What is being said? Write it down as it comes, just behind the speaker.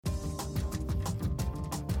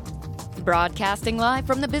Broadcasting live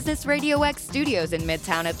from the Business Radio X studios in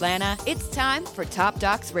Midtown Atlanta, it's time for Top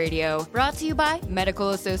Docs Radio, brought to you by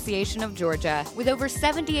Medical Association of Georgia. With over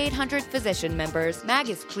 7,800 physician members, MAG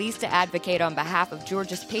is pleased to advocate on behalf of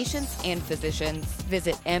Georgia's patients and physicians.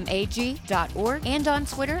 Visit mag.org and on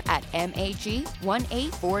Twitter at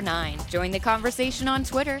MAG1849. Join the conversation on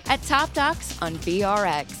Twitter at Top Docs on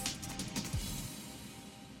BRX.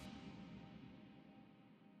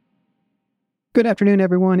 Good afternoon,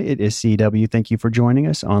 everyone. It is CW. Thank you for joining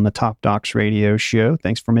us on the Top Docs Radio show.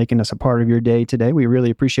 Thanks for making us a part of your day today. We really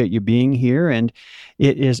appreciate you being here. And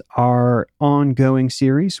it is our ongoing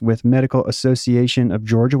series with Medical Association of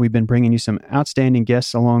Georgia. We've been bringing you some outstanding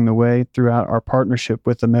guests along the way throughout our partnership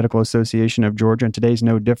with the Medical Association of Georgia. And today's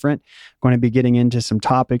no different. We're going to be getting into some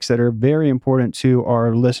topics that are very important to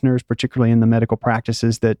our listeners, particularly in the medical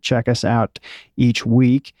practices that check us out each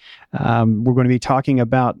week. We're going to be talking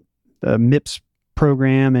about the MIPS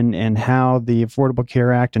program and how the Affordable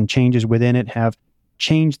Care Act and changes within it have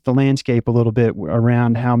changed the landscape a little bit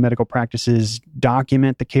around how medical practices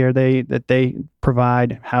document the care that they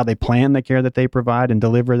provide, how they plan the care that they provide and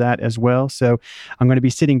deliver that as well. So I'm going to be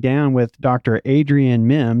sitting down with Dr. Adrienne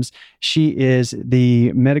Mims. She is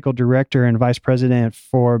the medical director and vice president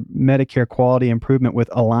for Medicare Quality Improvement with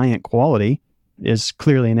Alliant Quality. Is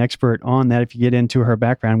clearly an expert on that. If you get into her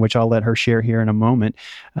background, which I'll let her share here in a moment,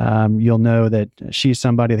 you'll know that she's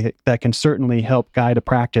somebody that can certainly help guide a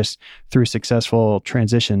practice through successful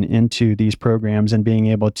transition into these programs and being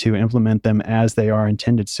able to implement them as they are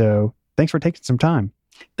intended. So thanks for taking some time.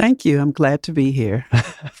 Thank you. I'm glad to be here.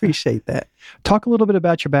 Appreciate that. Talk a little bit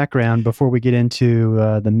about your background before we get into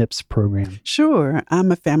the MIPS program. Sure.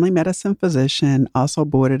 I'm a family medicine physician, also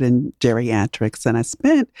boarded in geriatrics, and I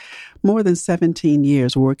spent more than 17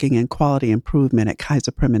 years working in quality improvement at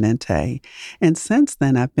Kaiser Permanente. And since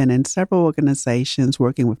then, I've been in several organizations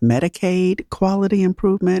working with Medicaid quality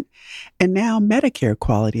improvement and now Medicare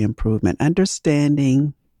quality improvement,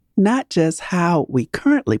 understanding not just how we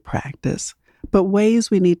currently practice, but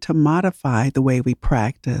ways we need to modify the way we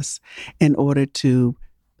practice in order to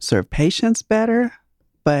serve patients better,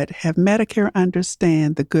 but have Medicare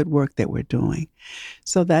understand the good work that we're doing.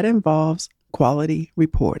 So that involves quality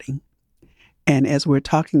reporting. And as we're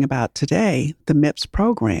talking about today, the MIPS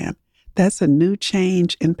program, that's a new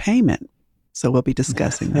change in payment. So we'll be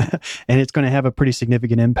discussing that. And it's going to have a pretty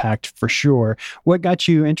significant impact for sure. What got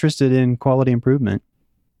you interested in quality improvement?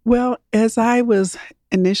 Well, as I was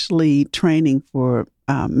initially training for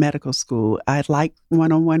medical school, I liked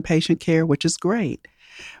one-on-one patient care, which is great.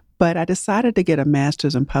 But I decided to get a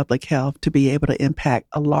master's in public health to be able to impact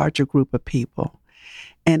a larger group of people.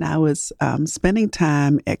 And I was spending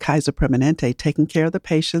time at Kaiser Permanente taking care of the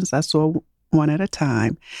patients. I saw one at a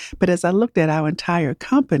time. But as I looked at our entire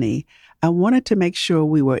company, I wanted to make sure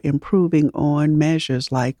we were improving on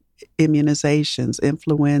measures like immunizations,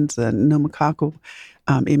 influenza, pneumococcal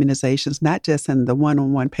immunizations, not just in the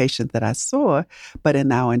one-on-one patient that I saw, but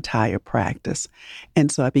in our entire practice.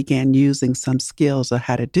 And so I began using some skills of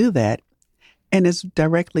how to do that. And it's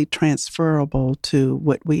directly transferable to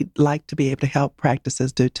what we'd like to be able to help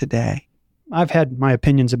practices do today. I've had my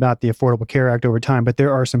opinions about the Affordable Care Act over time, but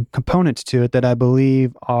there are some components to it that I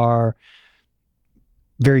believe are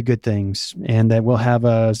very good things and that will have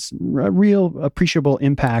a real appreciable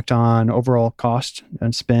impact on overall cost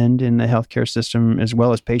and spend in the healthcare system, as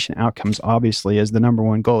well as patient outcomes, obviously, as the number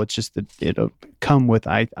one goal. It's just that it'll come with,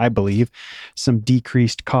 I believe, some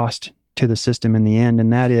decreased cost to the system in the end.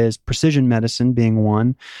 And that is precision medicine being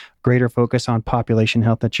one, greater focus on population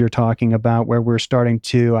health that you're talking about, where we're starting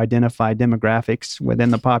to identify demographics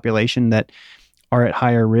within the population that are at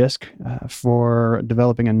higher risk for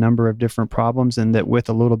developing a number of different problems, and that with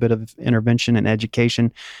a little bit of intervention and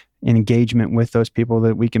education and engagement with those people,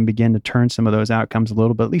 that we can begin to turn some of those outcomes a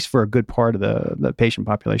little bit, at least for a good part of the patient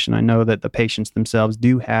population. I know that the patients themselves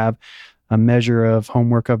do have a measure of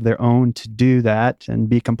homework of their own to do that and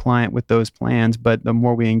be compliant with those plans. But the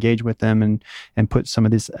more we engage with them and put some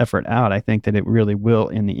of this effort out, I think that it really will,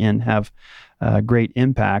 in the end, have great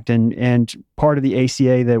impact. And part of the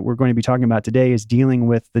ACA that we're going to be talking about today is dealing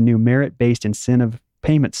with the new merit-based incentive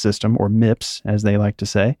payment system, or MIPS, as they like to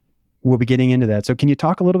say. We'll be getting into that. So can you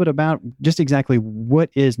talk a little bit about just exactly what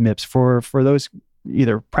is MIPS for those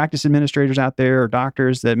either practice administrators out there or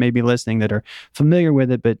doctors that may be listening that are familiar with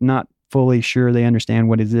it but not fully sure they understand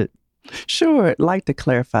what is it? Sure. I'd like to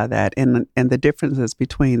clarify that and the differences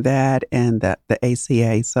between that and the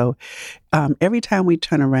ACA. So every time we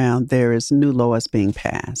turn around, there is new laws being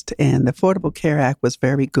passed. And the Affordable Care Act was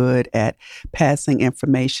very good at passing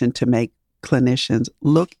information to make clinicians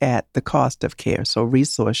look at the cost of care, so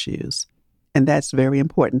resource use. and that's very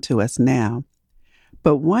important to us now.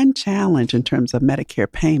 But one challenge in terms of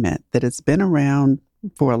Medicare payment that has been around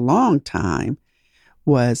for a long time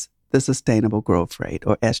was the sustainable growth rate,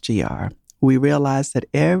 or SGR. We realized that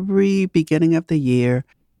every beginning of the year,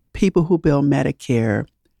 people who bill Medicare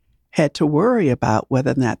had to worry about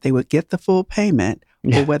whether or not they would get the full payment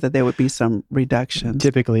or whether there would be some reductions.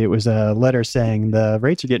 Typically, it was a letter saying the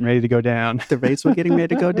rates are getting ready to go down. The rates were getting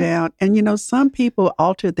ready to go down. And, some people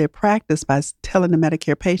altered their practice by telling the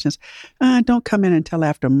Medicare patients, don't come in until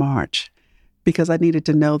after March, because I needed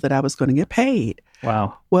to know that I was going to get paid.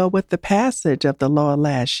 Wow. Well, with the passage of the law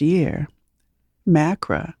last year,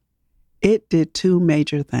 MACRA, it did two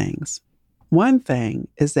major things. One thing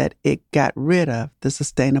is that it got rid of the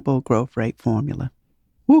sustainable growth rate formula.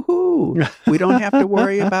 Woohoo! We don't have to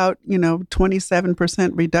worry about,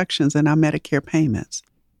 27% reductions in our Medicare payments.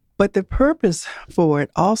 But the purpose for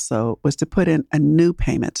it also was to put in a new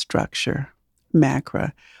payment structure,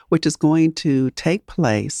 MACRA, which is going to take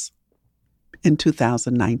place in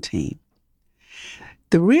 2019.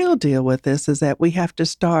 The real deal with this is that we have to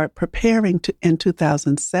start preparing in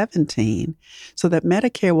 2017 so that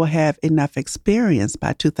Medicare will have enough experience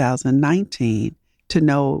by 2019 to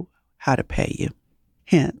know how to pay you.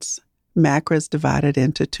 Hence, MACRA is divided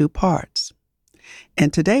into two parts.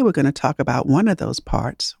 And today we're going to talk about one of those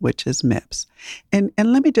parts, which is MIPS. And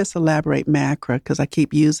let me just elaborate MACRA, because I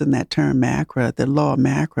keep using that term MACRA, the law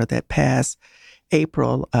MACRA that passed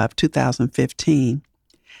April of 2015.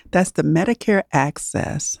 That's the Medicare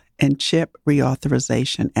Access and CHIP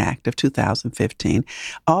Reauthorization Act of 2015.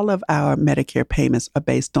 All of our Medicare payments are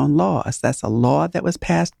based on laws. That's a law that was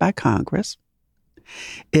passed by Congress.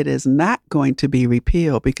 It is not going to be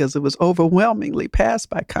repealed because it was overwhelmingly passed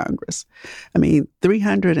by Congress.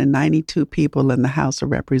 392 people in the House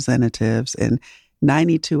of Representatives and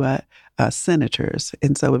 92 senators.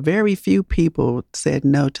 And so very few people said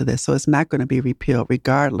no to this. So it's not going to be repealed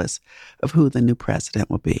regardless of who the new president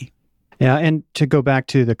will be. Yeah, and to go back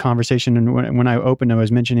to the conversation, and when I opened, I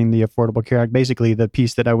was mentioning the Affordable Care Act. Basically, the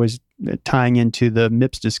piece that I was tying into the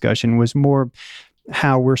MIPS discussion was more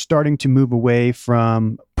how we're starting to move away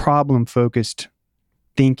from problem-focused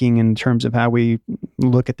thinking in terms of how we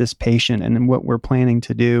look at this patient and what we're planning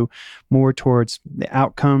to do, more towards the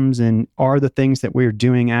outcomes, and are the things that we're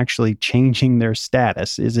doing actually changing their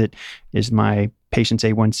status? Is my patient's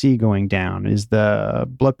A1C going down? Is the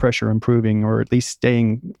blood pressure improving, or at least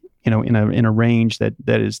staying in a range that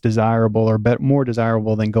is desirable, or more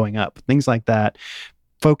desirable than going up? Things like that.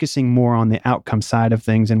 Focusing more on the outcome side of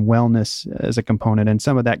things and wellness as a component. And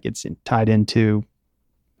some of that gets tied into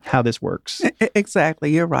how this works.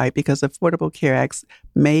 Exactly. You're right, because Affordable Care Act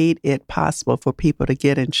made it possible for people to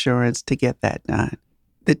get insurance to get that done.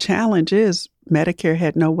 The challenge is Medicare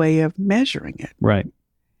had no way of measuring it. Right.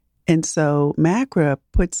 And so MACRA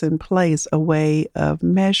puts in place a way of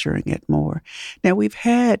measuring it more. Now, we've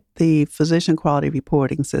had the Physician Quality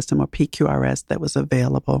Reporting System, or PQRS, that was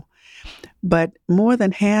available. But more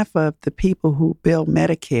than half of the people who bill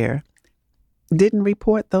Medicare didn't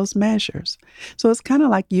report those measures. So it's kind of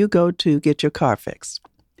like you go to get your car fixed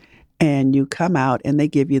and you come out and they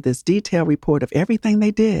give you this detailed report of everything they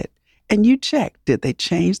did. And you check, did they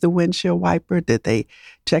change the windshield wiper? Did they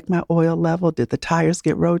check my oil level? Did the tires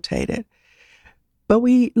get rotated? But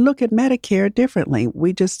we look at Medicare differently.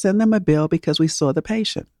 We just send them a bill because we saw the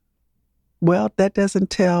patient. Well, that doesn't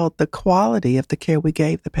tell the quality of the care we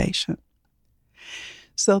gave the patient.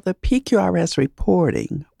 So the PQRS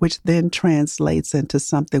reporting, which then translates into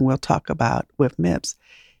something we'll talk about with MIPS,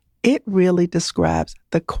 it really describes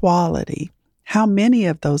the quality. How many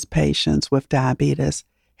of those patients with diabetes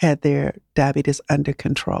had their diabetes under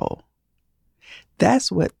control?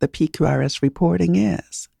 That's what the PQRS reporting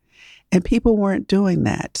is. And people weren't doing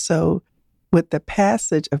that. So with the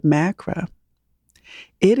passage of MACRA,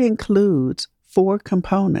 it includes 4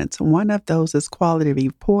 components. One of those is quality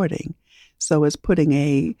reporting. So it's putting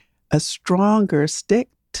a stronger stick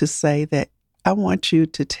to say that I want you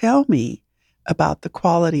to tell me about the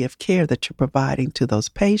quality of care that you're providing to those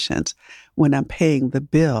patients when I'm paying the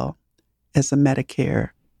bill as a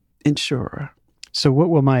Medicare insurer. So what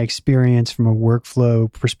will my experience from a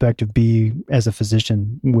workflow perspective be as a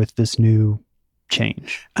physician with this new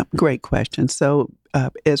change? Great question. So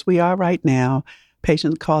as we are right now,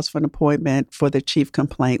 patient calls for an appointment for their chief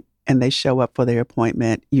complaint and they show up for their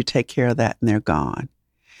appointment. You take care of that and they're gone.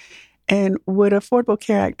 And what Affordable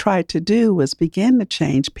Care Act tried to do was begin to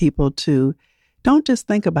change people to don't just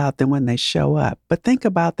think about them when they show up, but think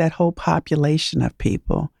about that whole population of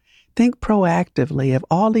people. Think proactively of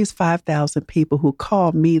all these 5,000 people who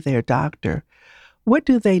call me their doctor. What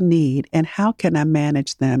do they need, and how can I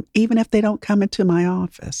manage them even if they don't come into my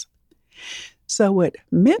office? So what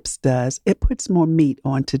MIPS does, it puts more meat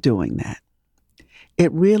onto doing that.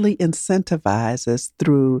 It really incentivizes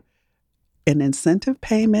through an incentive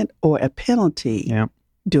payment or a penalty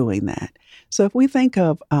doing that. So if we think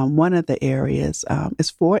of one of the areas,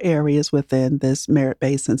 it's 4 areas within this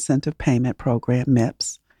merit-based incentive payment program,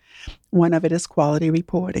 MIPS. One of it is quality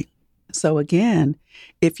reporting. So again,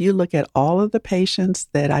 if you look at all of the patients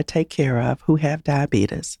that I take care of who have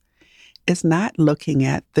diabetes, it's not looking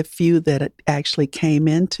at the few that actually came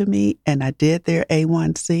into me and I did their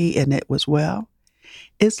A1C and it was well.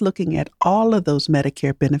 It's looking at all of those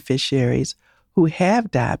Medicare beneficiaries who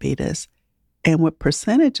have diabetes and what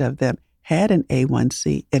percentage of them had an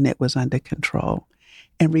A1C and it was under control,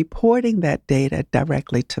 and reporting that data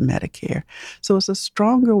directly to Medicare. So it's a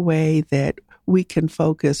stronger way that we can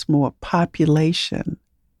focus more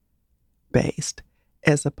population-based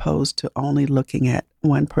as opposed to only looking at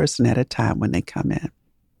one person at a time when they come in.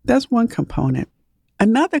 That's one component.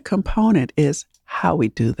 Another component is how we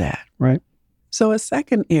do that. Right. So a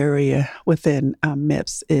second area within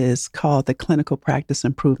MIPS is called the clinical practice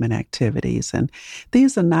improvement activities. And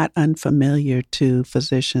these are not unfamiliar to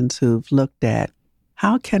physicians who've looked at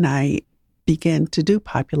how can I begin to do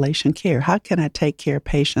population care? How can I take care of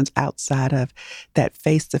patients outside of that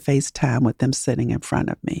face-to-face time with them sitting in front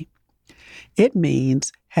of me? It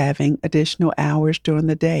means having additional hours during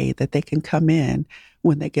the day that they can come in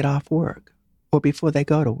when they get off work or before they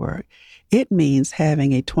go to work. It means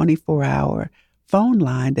having a 24-hour phone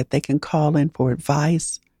line that they can call in for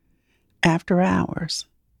advice after hours.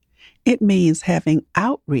 It means having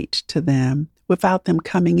outreach to them without them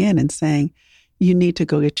coming in and saying, you need to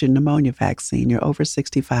go get your pneumonia vaccine. You're over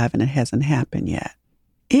 65 and it hasn't happened yet.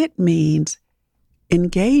 It means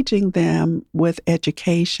engaging them with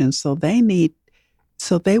education so they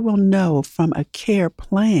will know from a care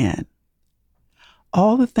plan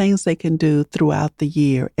all the things they can do throughout the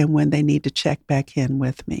year and when they need to check back in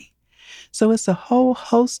with me. So it's a whole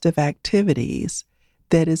host of activities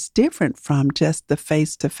that is different from just the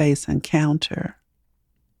face-to-face encounter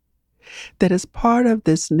that is part of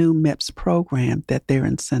this new MIPS program that they're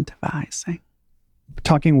incentivizing.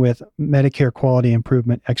 Talking with Medicare quality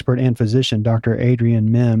improvement expert and physician, Dr.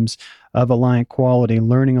 Adrienne Mims of Alliant Quality,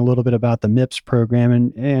 learning a little bit about the MIPS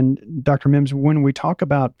program. And Dr. Mims, when we talk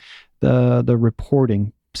about the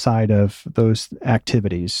reporting side of those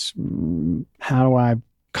activities, how do I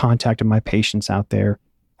contact my patients out there?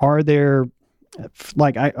 Are there,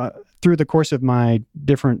 like through the course of my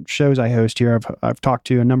different shows I host here, I've talked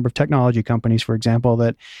to a number of technology companies, for example,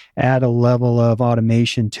 that add a level of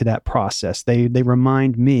automation to that process. They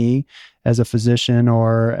remind me as a physician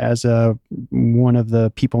or as one of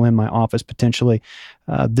the people in my office potentially,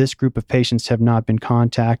 this group of patients have not been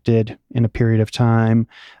contacted in a period of time.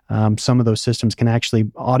 Some of those systems can actually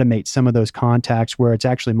automate some of those contacts where it's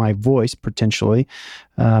actually my voice potentially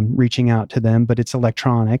reaching out to them, but it's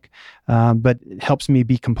electronic. But it helps me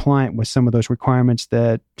be compliant with some of those requirements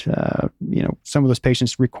that, some of those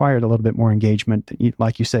patients required a little bit more engagement.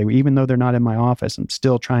 Like you say, even though they're not in my office, I'm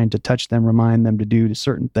still trying to touch them, remind them to do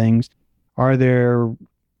certain things. Are there,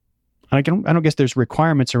 I don't guess there's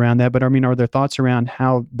requirements around that, but are there thoughts around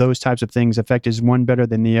how those types of things affect? Is one better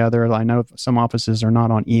than the other? I know some offices are not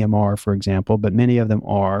on EMR, for example, but many of them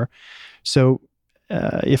are. So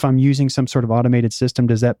if I'm using some sort of automated system,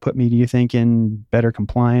 does that put me, do you think, in better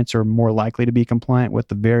compliance or more likely to be compliant with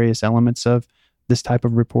the various elements of this type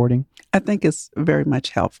of reporting? I think it's very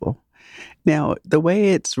much helpful. Now, the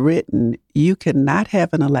way it's written, you cannot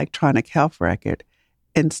have an electronic health record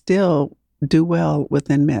and still do well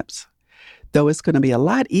within MIPS. Though it's going to be a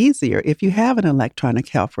lot easier if you have an electronic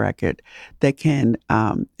health record that can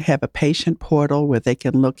have a patient portal where they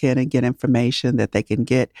can look in and get information, that they can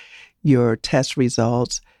get your test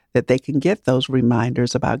results, that they can get those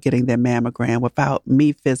reminders about getting their mammogram without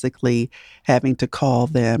me physically having to call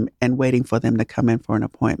them and waiting for them to come in for an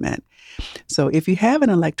appointment. So if you have an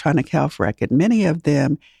electronic health record, many of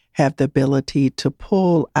them have the ability to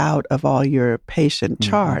pull out of all your patient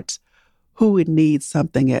charts who would need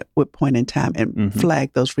something at what point in time and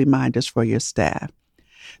flag those reminders for your staff.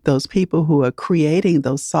 Those people who are creating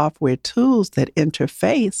those software tools that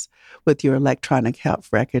interface with your electronic health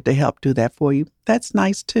record to help do that for you, that's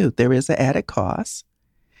nice too. There is an added cost.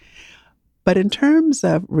 But in terms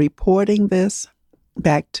of reporting this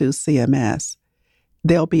back to CMS,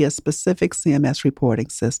 there'll be a specific CMS reporting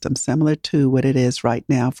system similar to what it is right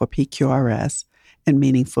now for PQRS and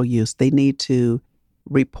meaningful use. They need to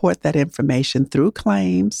report that information through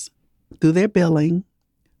claims, through their billing,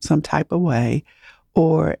 some type of way,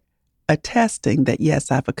 or attesting that,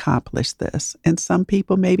 yes, I've accomplished this. And some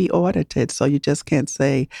people may be audited, so you just can't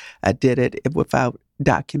say, I did it without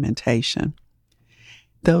documentation.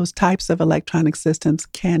 Those types of electronic systems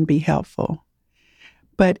can be helpful.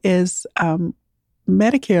 But as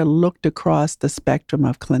Medicare looked across the spectrum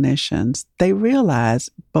of clinicians, they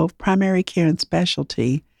realized both primary care and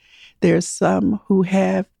specialty, there's some who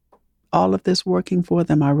have all of this working for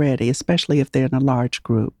them already, especially if they're in a large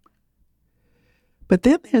group. But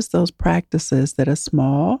then there's those practices that are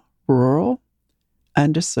small, rural,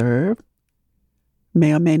 underserved,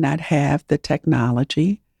 may or may not have the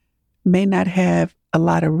technology, may not have a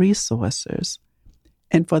lot of resources.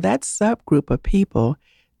 And for that subgroup of people,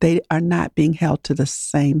 they are not being held to the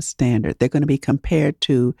same standard. They're going to be compared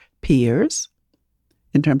to peers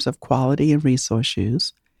in terms of quality and resource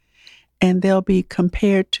use. And they'll be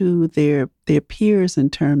compared to their peers in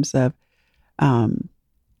terms of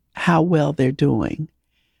how well they're doing.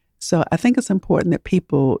 So I think it's important that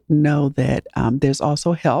people know that there's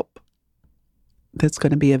also help that's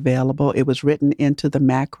going to be available. It was written into the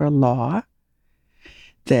MACRA law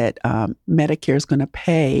that Medicare is going to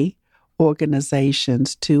pay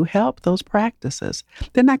organizations to help those practices.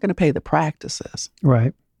 They're not going to pay the practices.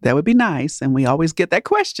 Right. That would be nice. And we always get that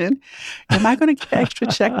question. Am I going to get an extra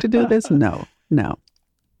check to do this? No.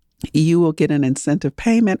 You will get an incentive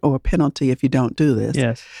payment or a penalty if you don't do this.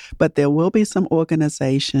 Yes. But there will be some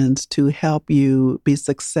organizations to help you be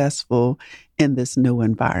successful in this new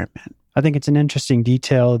environment. I think it's an interesting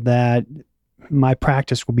detail that my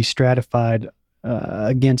practice will be stratified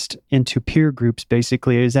into peer groups,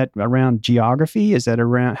 basically. Is that around geography? Is that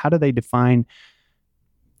around, how do they define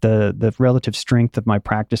the relative strength of my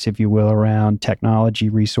practice, if you will, around technology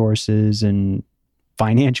resources and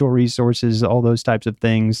financial resources, all those types of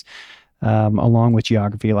things, along with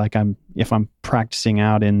geography? Like if I'm practicing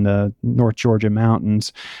out in the North Georgia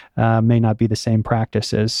mountains, may not be the same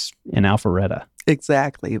practice as in Alpharetta.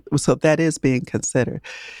 Exactly. So that is being considered.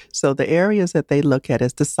 So the areas that they look at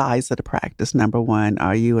is the size of the practice. Number one,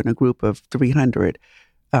 are you in a group of 300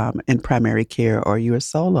 in primary care, or you're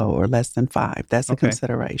solo or less than 5? That's a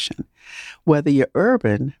consideration. Whether you're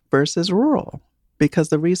urban versus rural, because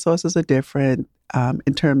the resources are different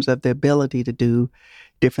in terms of the ability to do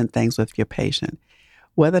different things with your patient.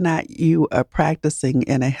 Whether or not you are practicing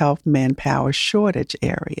in a health manpower shortage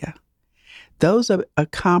area. Those are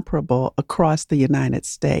comparable across the United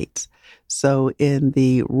States. So in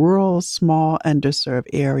the rural, small, underserved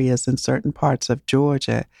areas in certain parts of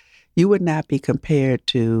Georgia, you would not be compared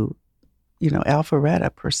to,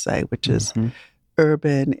 Alpharetta per se, which is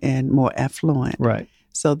urban and more affluent. Right.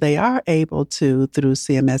 So they are able to, through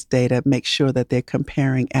CMS data, make sure that they're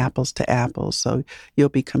comparing apples to apples. So you'll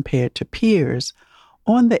be compared to peers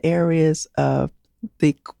on the areas of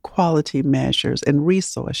the quality measures and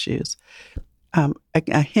resource use.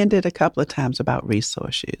 I hinted a couple of times about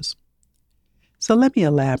resource use. So let me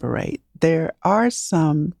elaborate. There are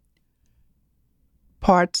some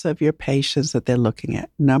parts of your patients that they're looking at.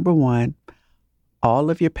 Number one, all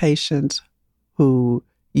of your patients who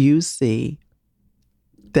you see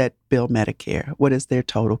that bill Medicare, what is their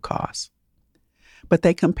total cost? But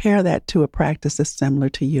they compare that to a practice that's similar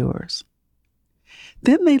to yours.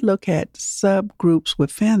 Then they look at subgroups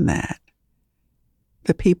within that.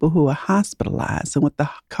 The people who are hospitalized and what the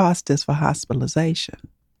cost is for hospitalization.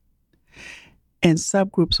 And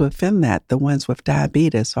subgroups within that, the ones with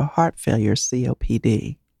diabetes or heart failure,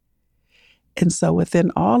 COPD. And so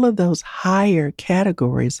within all of those higher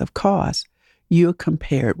categories of cost, you're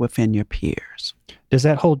compared within your peers. Does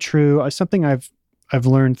that hold true? Something I've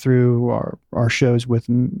learned through our shows with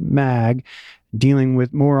MAG, dealing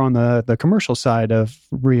with more on the commercial side of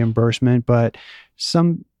reimbursement, but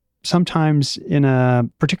sometimes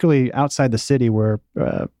particularly outside the city where,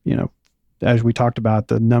 as we talked about,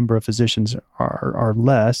 the number of physicians are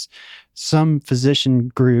less, some physician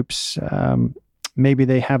groups, maybe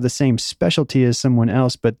they have the same specialty as someone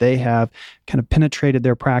else, but they have kind of penetrated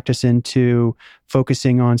their practice into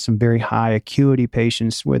focusing on some very high acuity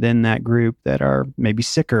patients within that group that are maybe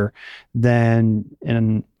sicker than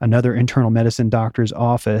in another internal medicine doctor's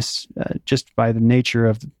office, just by the nature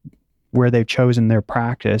of where they've chosen their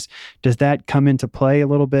practice. Does that come into play a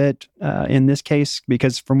little bit in this case?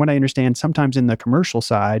 Because from what I understand, sometimes in the commercial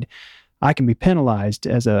side, I can be penalized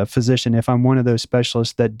as a physician if I'm one of those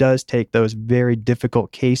specialists that does take those very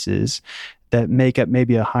difficult cases that make up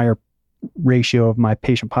maybe a higher ratio of my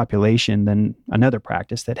patient population than another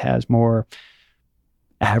practice that has more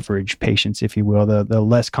average patients, if you will, the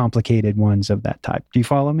less complicated ones of that type. Do you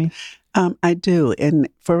follow me? I do. And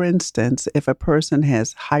for instance, if a person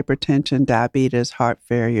has hypertension, diabetes, heart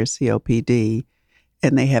failure, COPD,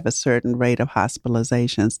 and they have a certain rate of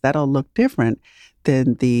hospitalizations, that'll look different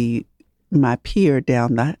than my peer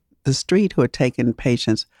down the street who are taking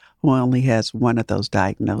patients who only has one of those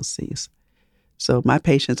diagnoses. So my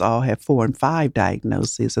patients all have 4 and 5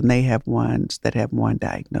 diagnoses, and they have ones that have 1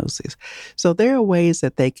 diagnosis. So there are ways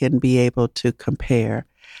that they can be able to compare.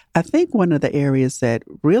 I think one of the areas that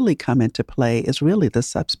really come into play is really the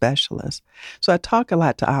subspecialists. So I talk a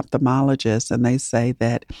lot to ophthalmologists, and they say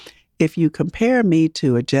that if you compare me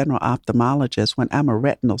to a general ophthalmologist when I'm a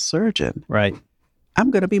retinal surgeon, right, I'm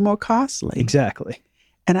going to be more costly. Exactly.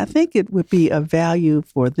 And I think it would be of value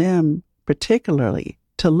for them particularly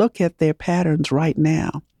to look at their patterns right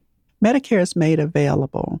now. Medicare has made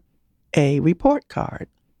available a report card.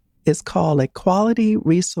 It's called a Quality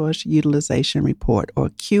Resource Utilization Report, or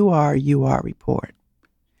QRUR report.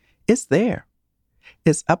 It's there.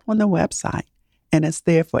 It's up on the website, and it's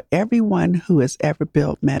there for everyone who has ever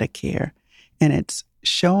billed Medicare, and it's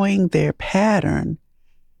showing their pattern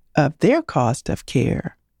of their cost of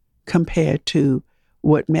care compared to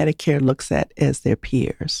what Medicare looks at as their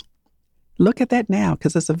peers. Look at that now,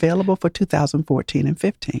 because it's available for 2014 and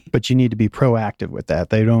 15. But you need to be proactive with that.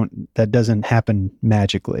 That doesn't happen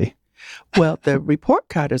magically. Well, the report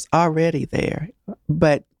card is already there,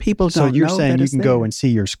 but people don't know. So you're saying you can there. go and see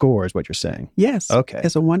your score is what you're saying? Yes. Okay.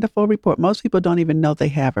 It's a wonderful report. Most people don't even know they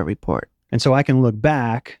have a report. And so I can look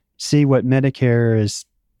back, see what Medicare is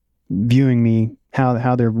viewing me,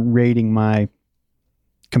 how they're rating my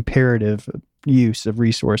comparative use of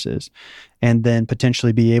resources, and then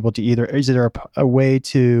potentially be able to is there a way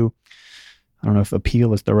to, I don't know if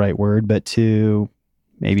appeal is the right word, but to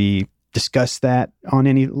maybe discuss that on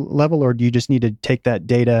any level, or do you just need to take that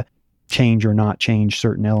data, change or not change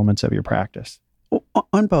certain elements of your practice?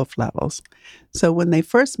 On both levels. So when they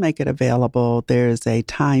first make it available, there's a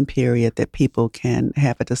time period that people can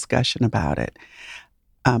have a discussion about it.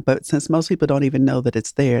 But since most people don't even know that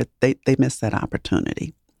it's there, they miss that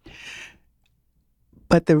opportunity.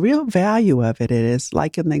 But the real value of it is,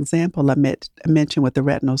 like in the example I mentioned with the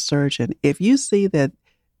retinal surgeon, if you see that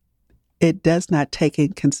it does not take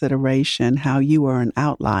in consideration how you are an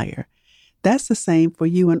outlier, that's the same for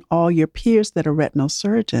you and all your peers that are retinal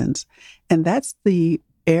surgeons. And that's the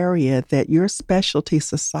area that your specialty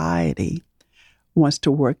society wants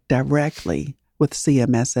to work directly with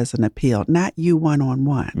CMS as an appeal, not you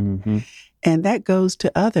one-on-one. Mm-hmm. And that goes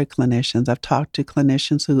to other clinicians. I've talked to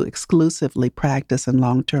clinicians who exclusively practice in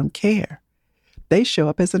long-term care. They show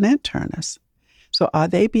up as an internist. So are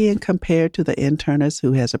they being compared to the internist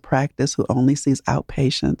who has a practice who only sees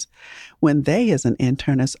outpatients when they, as an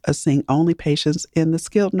internist, are seeing only patients in the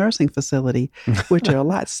skilled nursing facility, which are a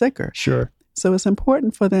lot sicker? Sure. So it's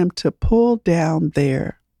important for them to pull down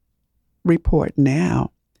their report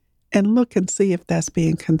now and look and see if that's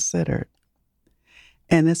being considered.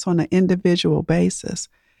 And it's on an individual basis.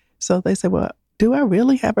 So they say, well, do I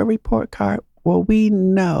really have a report card? Well, we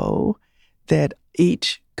know that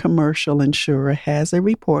each commercial insurer has a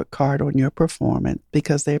report card on your performance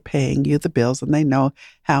because they're paying you the bills and they know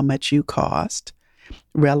how much you cost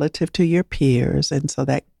relative to your peers. And so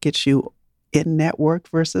that gets you in network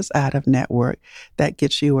versus out of network. That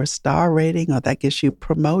gets you a star rating, or that gets you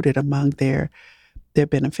promoted among their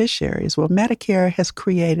beneficiaries. Well, Medicare has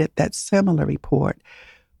created that similar report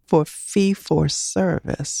for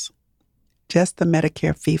fee-for-service, just the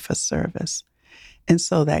Medicare fee-for-service. And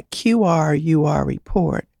so that QRUR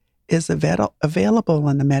report is available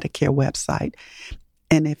on the Medicare website.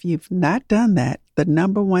 And if you've not done that, the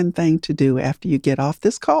number one thing to do after you get off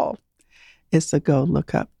this call is to go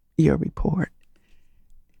look up your report.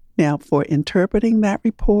 Now, for interpreting that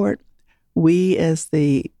report, we as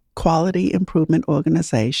the Quality Improvement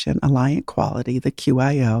Organization, Alliant Quality, the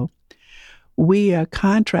QIO, we are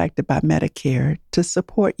contracted by Medicare to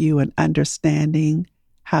support you in understanding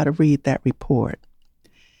how to read that report.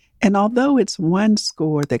 And although it's one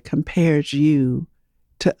score that compares you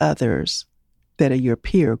to others that are your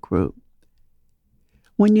peer group,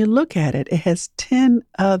 when you look at it, it has 10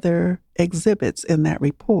 other exhibits in that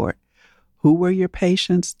report. Who were your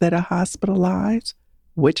patients that are hospitalized?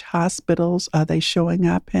 Which hospitals are they showing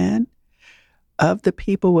up in? Of the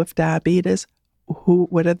people with diabetes,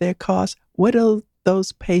 what are their costs? What are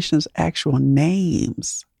those patients' actual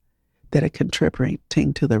names that are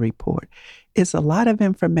contributing to the report? It's a lot of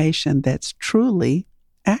information that's truly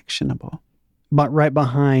actionable. But right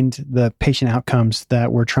behind the patient outcomes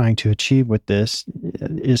that we're trying to achieve with this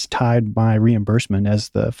is tied by reimbursement as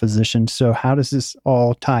the physician. So how does this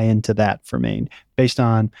all tie into that for me, based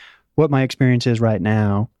on what my experience is right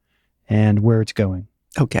now and where it's going?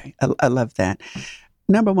 Okay, I love that.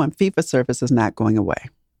 Number one, fee-for-service is not going away.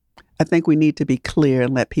 I think we need to be clear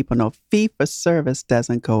and let people know fee-for-service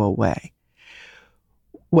doesn't go away.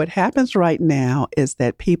 What happens right now is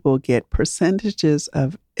that people get percentages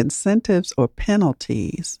of incentives or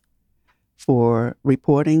penalties for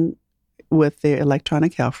reporting with their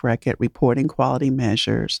electronic health record, reporting quality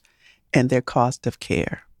measures, and their cost of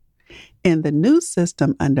care. In the new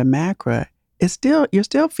system under MACRA, you're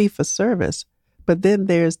still fee-for-service, but then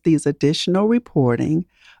there's these additional reporting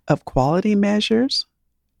of quality measures,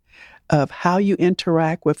 of how you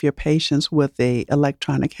interact with your patients with the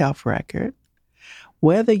electronic health record,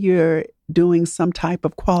 whether you're doing some type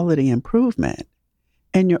of quality improvement,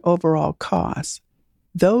 and your overall costs.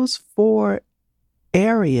 Those 4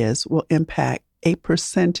 areas will impact a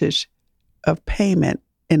percentage of payment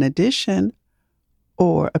in addition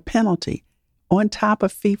or a penalty on top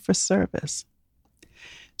of fee-for-service.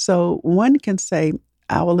 So one can say,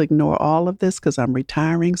 I will ignore all of this because I'm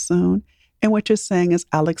retiring soon. And what you're saying is,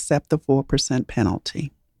 I'll accept the 4%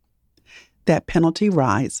 penalty. That penalty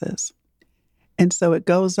rises. And so it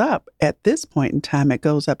goes up. At this point in time, it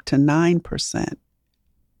goes up to 9%.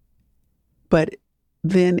 But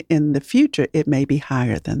then in the future, it may be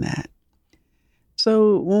higher than that.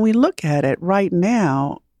 So when we look at it right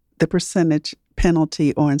now, the percentage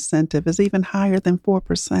penalty or incentive is even higher than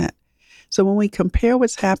 4%. So when we compare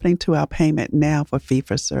what's happening to our payment now for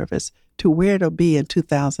fee-for-service to where it'll be in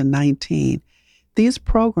 2019, these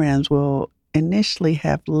programs will initially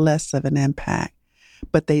have less of an impact,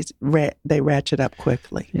 but they ratchet up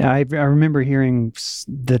quickly. Yeah, I remember hearing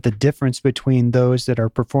that the difference between those that are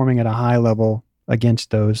performing at a high level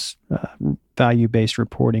against those value-based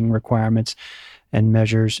reporting requirements and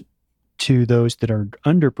measures to those that are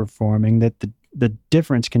underperforming, that the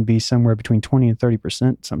difference can be somewhere between 20 and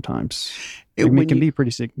 30% sometimes. It can be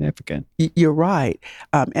pretty significant. You're right.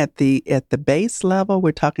 At the base level,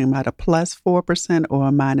 we're talking about a plus 4% or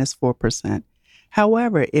a minus 4%.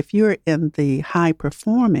 However, if you're in the high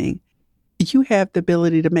performing, you have the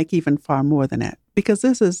ability to make even far more than that, because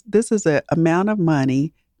this is an amount of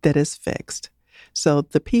money that is fixed. So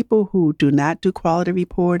the people who do not do quality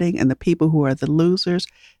reporting and the people who are the losers,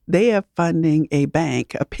 they are funding a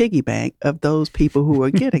bank, a piggy bank of those people who are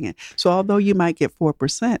getting it. So although you might get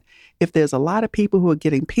 4%, if there's a lot of people who are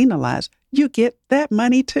getting penalized, you get that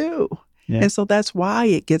money too. Yeah. And so that's why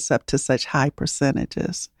it gets up to such high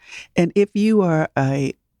percentages. And if you are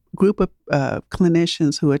a group of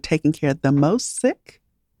clinicians who are taking care of the most sick,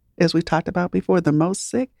 as we talked about before, the most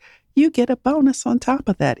sick, you get a bonus on top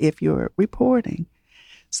of that if you're reporting.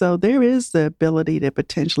 So there is the ability to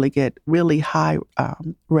potentially get really high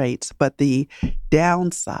rates, but the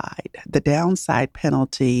downside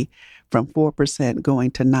penalty from 4%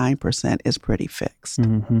 going to 9% is pretty fixed.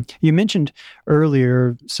 Mm-hmm. You mentioned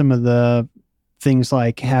earlier some of the things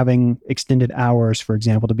like having extended hours, for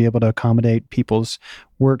example, to be able to accommodate people's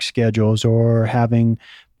work schedules, or having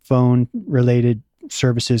phone-related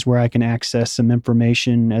services where I can access some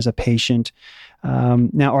information as a patient.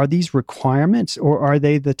 Now, are these requirements, or are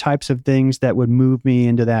they the types of things that would move me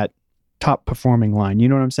into that top performing line? You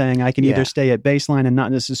know what I'm saying? I can either stay at baseline and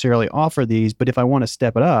not necessarily offer these, but if I want to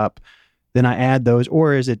step it up, then I add those.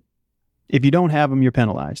 Or is it, if you don't have them, you're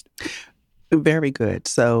penalized? Very good.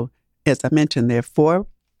 So as I mentioned, there are 4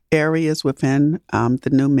 areas within the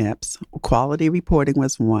new MIPS. Quality reporting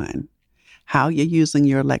was 1. How you're using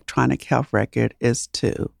your electronic health record is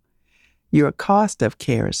 2. Your cost of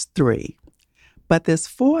care is 3. But this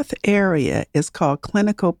 4th area is called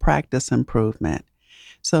clinical practice improvement.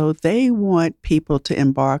 So they want people to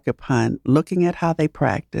embark upon looking at how they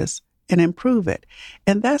practice and improve it.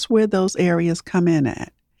 And that's where those areas come in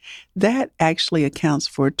at. That actually accounts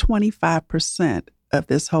for 25% of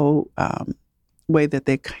this whole way that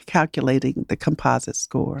they're calculating the composite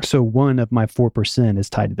score. So 1 of my 4% is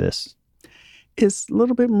tied to this. It's a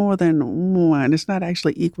little bit more than 1. It's not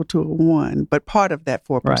actually equal to a 1, but part of that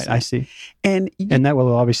 4%. Right, I see. And that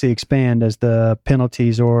will obviously expand as the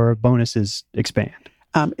penalties or bonuses expand.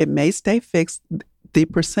 It may stay fixed. The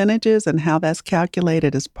percentages and how that's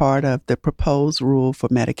calculated is part of the proposed rule for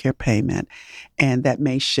Medicare payment, and that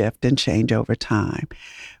may shift and change over time.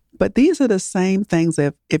 But these are the same things.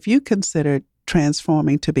 If you consider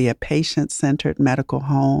transforming to be a patient-centered medical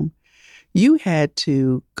home, you had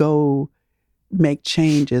to go make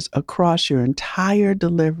changes across your entire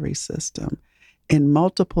delivery system in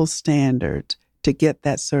multiple standards to get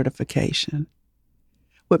that certification.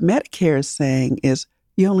 What Medicare is saying is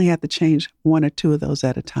you only have to change 1 or 2 of those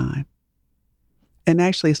at a time. And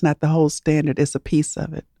actually, it's not the whole standard, it's a piece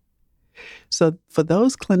of it. So for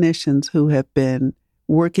those clinicians who have been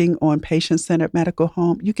working on patient-centered medical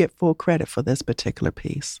home, you get full credit for this particular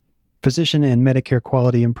piece. Physician and Medicare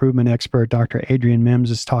quality improvement expert Dr. Adrienne Mims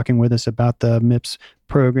is talking with us about the MIPS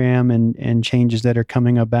program and changes that are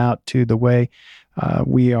coming about to the way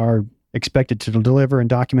we are expected to deliver and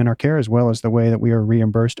document our care, as well as the way that we are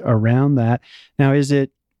reimbursed around that. Now,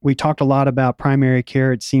 we talked a lot about primary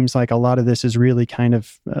care. It seems like a lot of this is really kind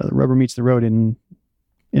of rubber meets the road in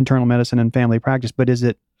internal medicine and family practice, but is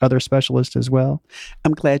it other specialists as well?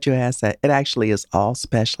 I'm glad you asked that. It actually is all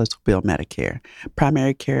specialists who bill Medicare,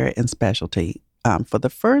 primary care and specialty. For the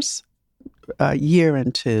first year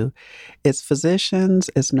and two, it's physicians,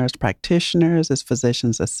 it's nurse practitioners, it's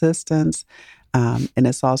physician's assistants, and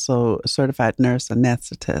it's also a certified nurse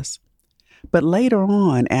anesthetist. But later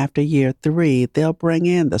on, after year 3, they'll bring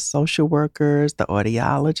in the social workers, the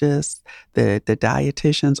audiologists, the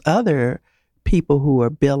dietitians, other people who are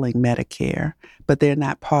billing Medicare, but they're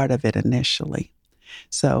not part of it initially.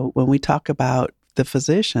 So when we talk about the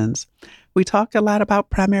physicians, we talk a lot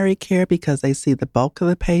about primary care because they see the bulk of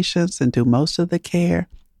the patients and do most of the care.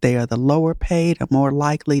 They are the lower paid and more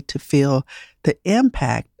likely to feel the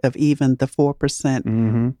impact of even the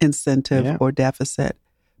 4% incentive or deficit.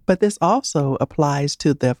 But this also applies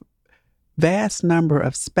to the vast number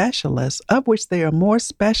of specialists, of which there are more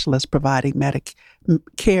specialists providing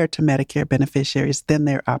care to Medicare beneficiaries than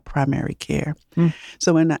there are primary care.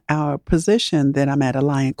 So in our position that I'm at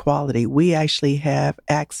Alliant Quality, we actually have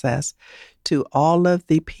access to all of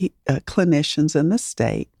the clinicians in the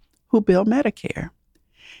state who bill Medicare.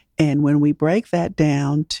 And when we break that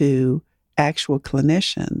down to actual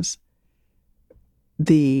clinicians,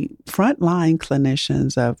 the frontline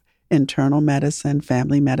clinicians of internal medicine,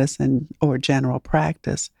 family medicine, or general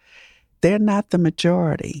practice, they're not the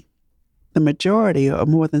majority. The majority, or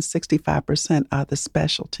more than 65%, are the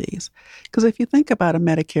specialties. Because if you think about a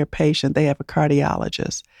Medicare patient, they have a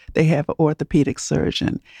cardiologist, they have an orthopedic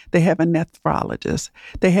surgeon, they have a nephrologist,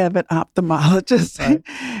 they have an ophthalmologist.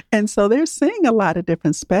 Right. And so they're seeing a lot of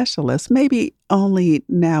different specialists, maybe only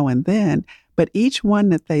now and then, but each one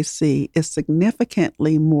that they see is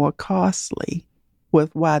significantly more costly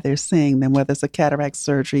with why they're seeing them, whether it's a cataract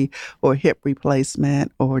surgery or hip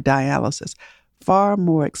replacement or dialysis, far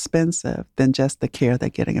more expensive than just the care they're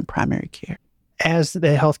getting in primary care. As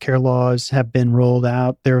the healthcare laws have been rolled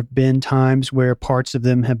out, there have been times where parts of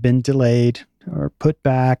them have been delayed or put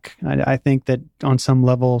back. I think that on some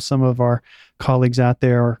level, some of our colleagues out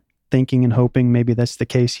there are thinking and hoping maybe that's the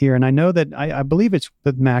case here. And I know that I believe it's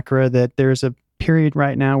with MACRA that there's a period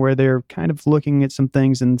right now where they're kind of looking at some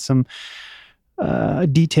things and some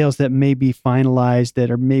details that may be finalized that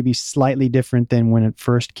are maybe slightly different than when it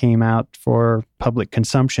first came out for public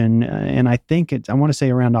consumption. And I think I want to say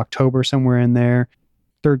around October, somewhere in there,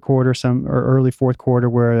 third quarter, or early fourth quarter,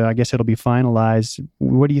 where I guess it'll be finalized.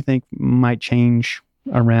 What do you think might change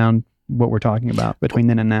around what we're talking about between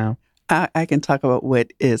then and now? I can talk about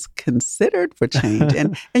what is considered for change.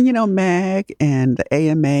 And you know, MAG and the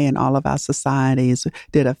AMA and all of our societies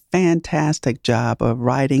did a fantastic job of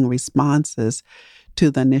writing responses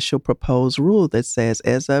to the initial proposed rule that says,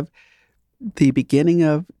 as of the beginning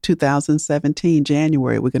of 2017,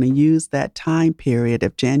 January, we're going to use that time period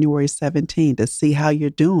of January 17 to see how you're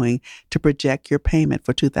doing to project your payment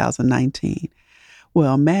for 2019.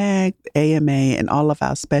 Well, MAG, AMA, and all of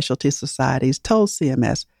our specialty societies told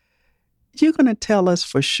CMS, you're going to tell us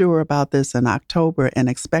for sure about this in October and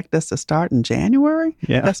expect us to start in January?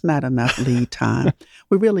 Yeah. That's not enough lead time.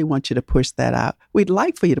 We really want you to push that out. We'd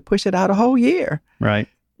like for you to push it out a whole year. Right.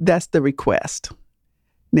 That's the request.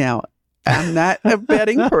 Now, I'm not a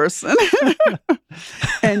betting person.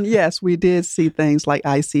 And yes, we did see things like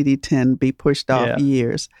ICD-10 be pushed off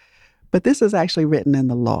years. But this is actually written in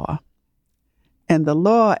the law. And the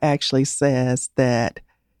law actually says that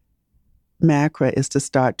MACRA is to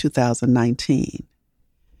start 2019.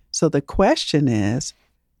 So the question is,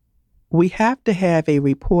 we have to have a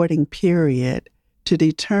reporting period to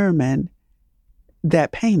determine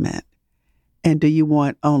that payment. And do you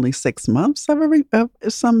want only 6 months of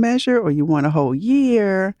some measure, or you want a whole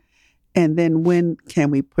year? And then when can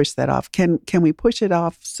we push that off? Can we push it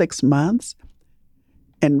off 6 months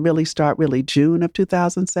and really start June of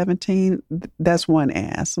 2017? That's one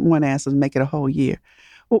ask. One ask is make it a whole year.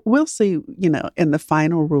 We'll see, you know, in the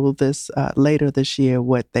final rule later this year,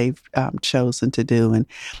 what they've chosen to do. And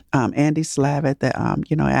Andy Slavitt, the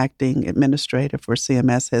acting administrator for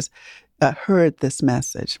CMS, has heard this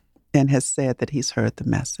message and has said that he's heard the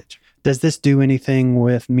message. Does this do anything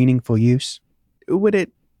with meaningful use? What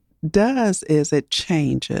it does is it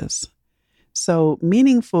changes. So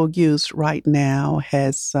meaningful use right now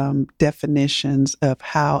has some definitions of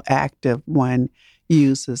how active one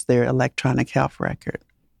uses their electronic health record.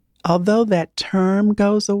 although that term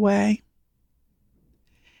goes away,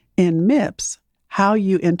 in MIPS, how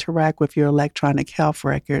you interact with your electronic health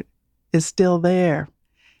record is still there.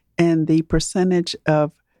 And the percentage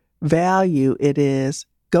of value it is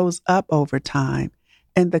goes up over time.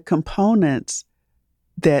 And the components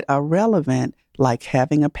that are relevant, like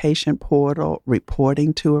having a patient portal,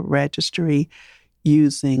 reporting to a registry,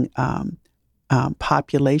 using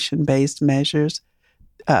population-based measures,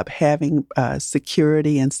 having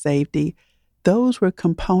security and safety, those were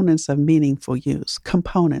components of meaningful use,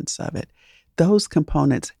 components of it. Those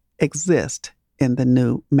components exist in the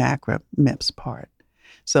new MACRA MIPS part.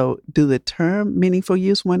 So do the term meaningful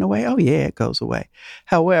use went away? Oh, yeah, it goes away.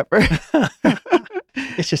 However,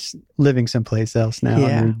 it's just living someplace else now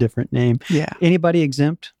under a different name. Yeah. Anybody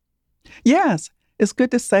exempt? Yes, it's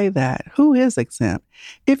good to say that. Who is exempt?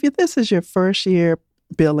 If this is your first year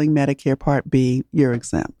billing Medicare Part B, you're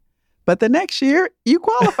exempt. But the next year, you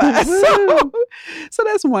qualify. So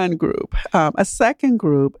that's one group. A second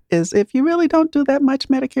group is if you really don't do that much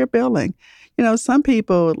Medicare billing. You know, some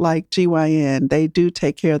people like GYN, they do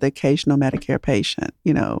take care of the occasional Medicare patient,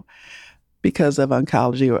 you know, because of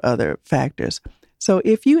oncology or other factors. So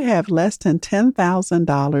if you have less than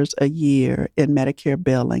 $10,000 a year in Medicare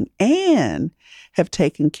billing and have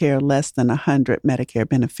taken care of less than 100 Medicare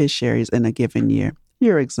beneficiaries in a given year,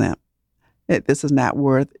 you're exempt. This is not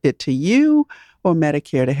worth it to you or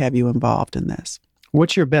Medicare to have you involved in this.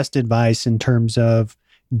 What's your best advice in terms of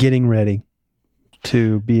getting ready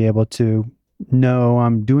to be able to know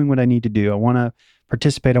I'm doing what I need to do? I want to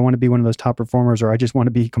participate. I want to be one of those top performers, or I just want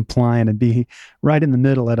to be compliant and be right in the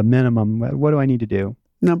middle at a minimum. What do I need to do?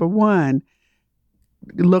 Number one,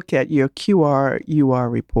 look at your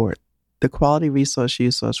QRUR report, the Quality Resource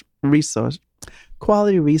Use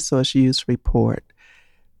Report,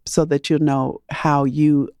 so that you know how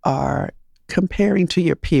you are comparing to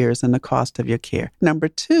your peers and the cost of your care. Number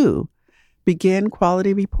two, begin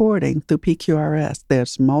quality reporting through PQRS.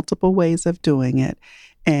 There's multiple ways of doing it,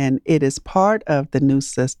 and it is part of the new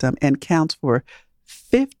system and counts for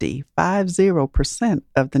 50%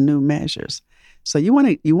 of the new measures. So you want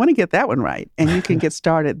to get that one right, and you can get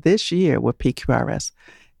started this year with PQRS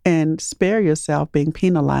and spare yourself being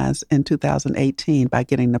penalized in 2018 by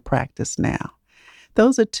getting the practice now.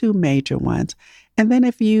 Those are two major ones. And then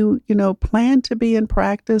if you plan to be in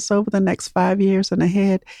practice over the next 5 years and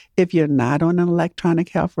ahead, if you're not on an electronic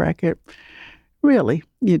health record, really,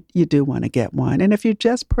 you do want to get one. And if you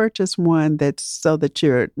just purchase one that's so that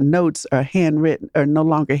your notes are handwritten or no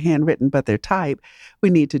longer handwritten, but they're typed, we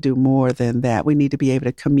need to do more than that. We need to be able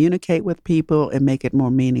to communicate with people and make it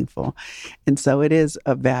more meaningful. And so it is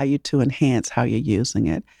of value to enhance how you're using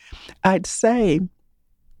it. I'd say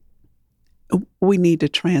we need to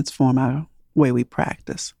transform our way we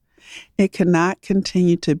practice. It cannot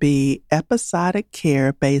continue to be episodic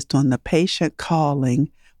care based on the patient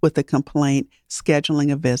calling with a complaint,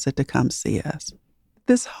 scheduling a visit to come see us.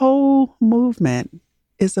 This whole movement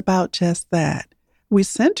is about just that. We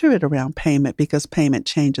center it around payment because payment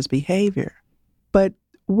changes behavior. But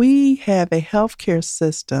we have a healthcare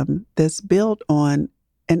system that's built on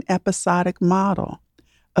an episodic model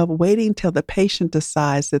of waiting till the patient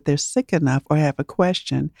decides that they're sick enough or have a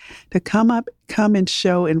question to come and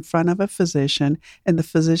show in front of a physician, and the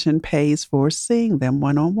physician pays for seeing them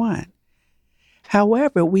one-on-one.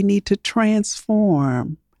 However, we need to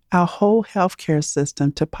transform our whole healthcare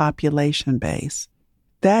system to population-based.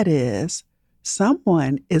 That is,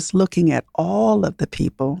 someone is looking at all of the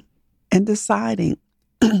people and deciding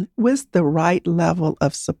with the right level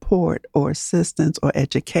of support or assistance or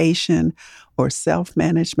education or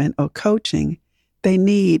self-management or coaching they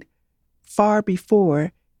need far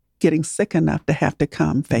before getting sick enough to have to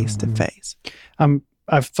come face to face.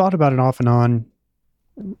 I've thought about it off and on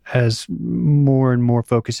as more and more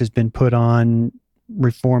focus has been put on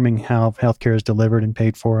reforming how healthcare is delivered and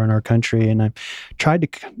paid for in our country. And I've tried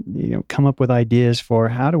to come up with ideas for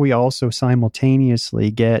how do we also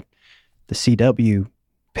simultaneously get the CW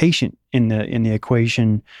patient in the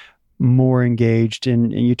equation more engaged.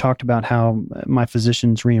 And you talked about how my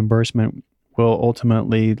physician's reimbursement will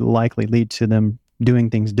ultimately likely lead to them doing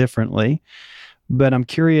things differently. But I'm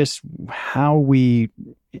curious how we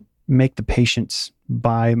make the patients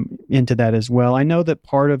buy into that as well. I know that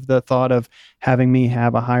part of the thought of having me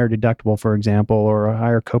have a higher deductible, for example, or a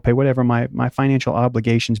higher copay, whatever, my financial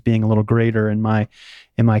obligations being a little greater in my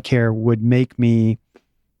care would make me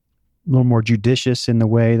a little more judicious in the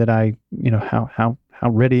way that I, how how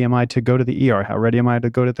ready am I to go to the ER? How ready am I to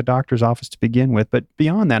go to the doctor's office to begin with? But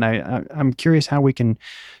beyond that, I'm curious how we can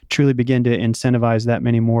truly begin to incentivize that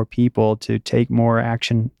many more people to take more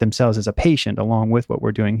action themselves as a patient, along with what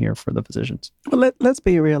we're doing here for the physicians. Well, let's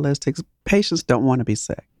be realistic. Patients don't want to be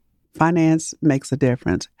sick. Finance makes a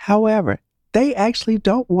difference. However, they actually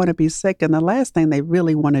don't want to be sick, and the last thing they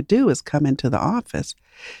really want to do is come into the office.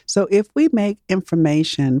 So if we make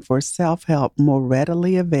information for self-help more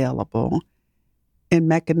readily available in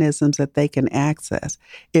mechanisms that they can access,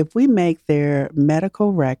 if we make their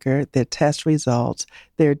medical record, their test results,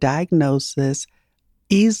 their diagnosis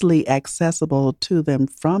easily accessible to them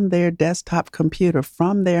from their desktop computer,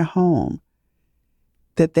 from their home,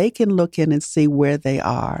 that they can look in and see where they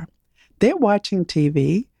are. They're watching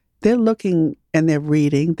TV. They're looking and they're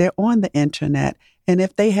reading, they're on the internet, and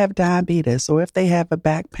if they have diabetes or if they have a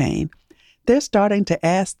back pain, they're starting to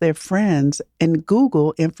ask their friends and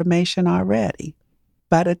Google information already.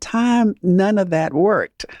 By the time none of that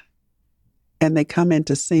worked and they come in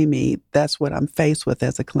to see me, that's what I'm faced with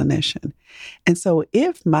as a clinician. And so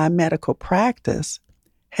if my medical practice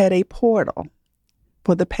had a portal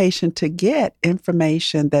for the patient to get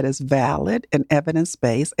information that is valid and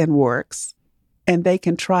evidence-based and works, and they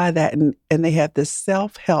can try that, and they have this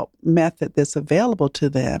self-help method that's available to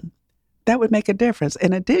them, that would make a difference.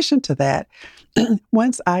 In addition to that,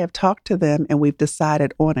 once I have talked to them and we've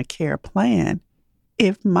decided on a care plan,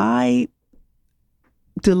 if my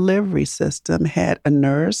delivery system had a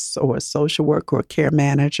nurse or a social worker or a care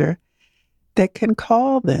manager that can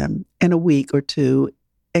call them in a week or two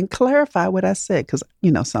and clarify what I said, because,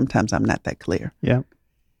 sometimes I'm not that clear. Yeah.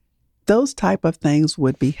 Those type of things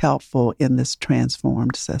would be helpful in this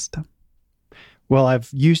transformed system. Well, I've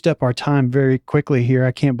used up our time very quickly here.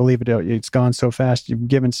 I can't believe it. It's gone so fast. You've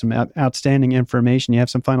given some outstanding information. You have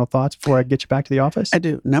some final thoughts before I get you back to the office? I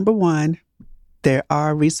do. Number one, there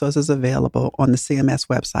are resources available on the CMS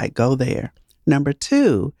website. Go there. Number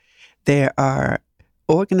two, there are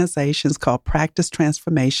organizations called Practice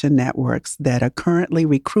Transformation Networks that are currently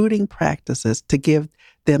recruiting practices to give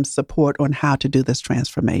them support on how to do this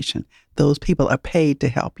transformation. Those people are paid to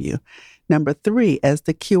help you. Number three, as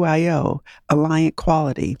the QIO, Alliant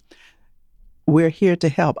Quality, we're here to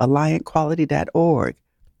help. AlliantQuality.org.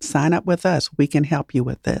 Sign up with us. We can help you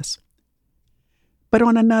with this. But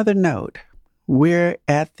on another note, we're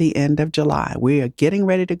at the end of July. We are getting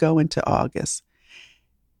ready to go into August.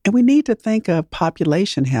 And we need to think of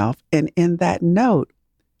population health. And in that note,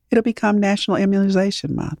 it'll become National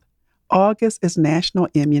Immunization Month. August is National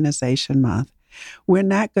Immunization Month. We're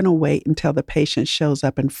not going to wait until the patient shows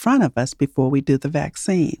up in front of us before we do the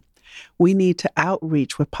vaccine. We need to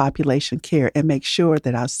outreach with population care and make sure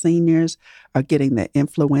that our seniors are getting the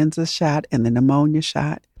influenza shot and the pneumonia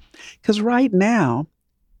shot. Because right now,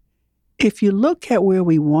 if you look at where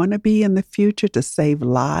we want to be in the future to save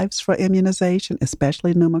lives for immunization,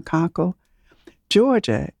 especially pneumococcal,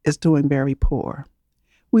 Georgia is doing very poor.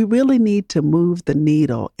 We really need to move the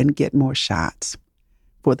needle and get more shots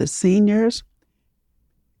for the seniors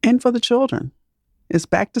and for the children. It's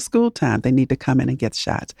back to school time. They need to come in and get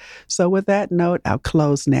shots. So with that note, I'll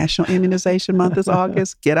close. National Immunization Month is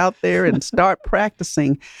August. Get out there and start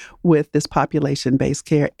practicing with this population-based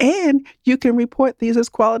care. And you can report these as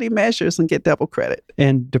quality measures and get double credit.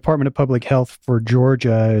 And Department of Public Health for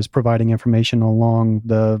Georgia is providing information along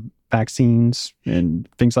the vaccines and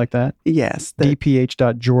things like that? Yes.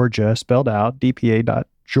 DPH.Georgia, spelled out,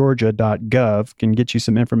 dpa.georgia.gov can get you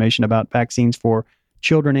some information about vaccines for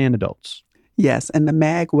children and adults. Yes, and the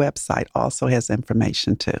MAG website also has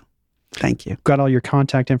information too. Thank you. Got all your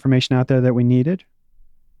contact information out there that we needed?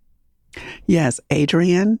 Yes,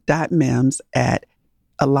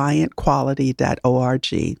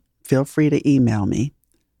 adrian.mims@alliantquality.org. Feel free to email me.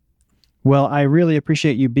 Well, I really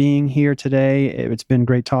appreciate you being here today. It's been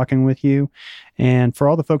great talking with you. And for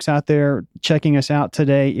all the folks out there checking us out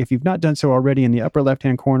today, if you've not done so already, in the upper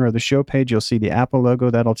left-hand corner of the show page, you'll see the Apple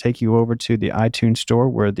logo. That'll take you over to the iTunes store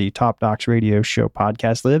where the Top Docs Radio Show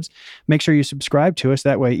podcast lives. Make sure you subscribe to us.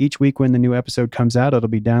 That way, each week when the new episode comes out, it'll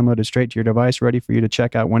be downloaded straight to your device, ready for you to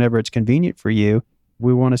check out whenever it's convenient for you.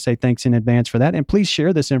 We want to say thanks in advance for that. And please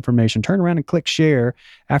share this information. Turn around and click share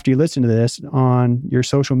after you listen to this on your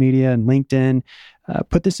social media and LinkedIn.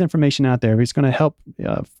 Put this information out there. It's going to help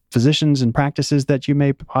physicians and practices that you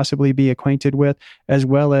may possibly be acquainted with, as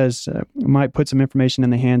well as might put some information in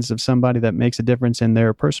the hands of somebody that makes a difference in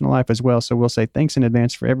their personal life as well. So we'll say thanks in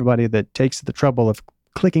advance for everybody that takes the trouble of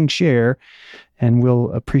clicking share, and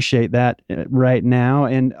we'll appreciate that right now.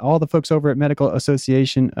 And all the folks over at Medical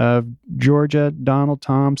Association of Georgia, Donald,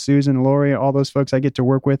 Tom, Susan, Lori, all those folks I get to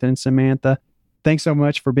work with, and Samantha, thanks so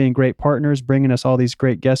much for being great partners, bringing us all these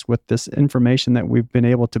great guests with this information that we've been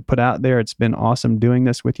able to put out there. It's been awesome doing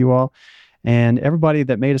this with you all. And everybody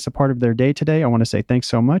that made us a part of their day today, I want to say thanks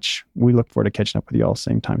so much. We look forward to catching up with you all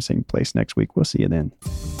same time, same place next week. We'll see you then.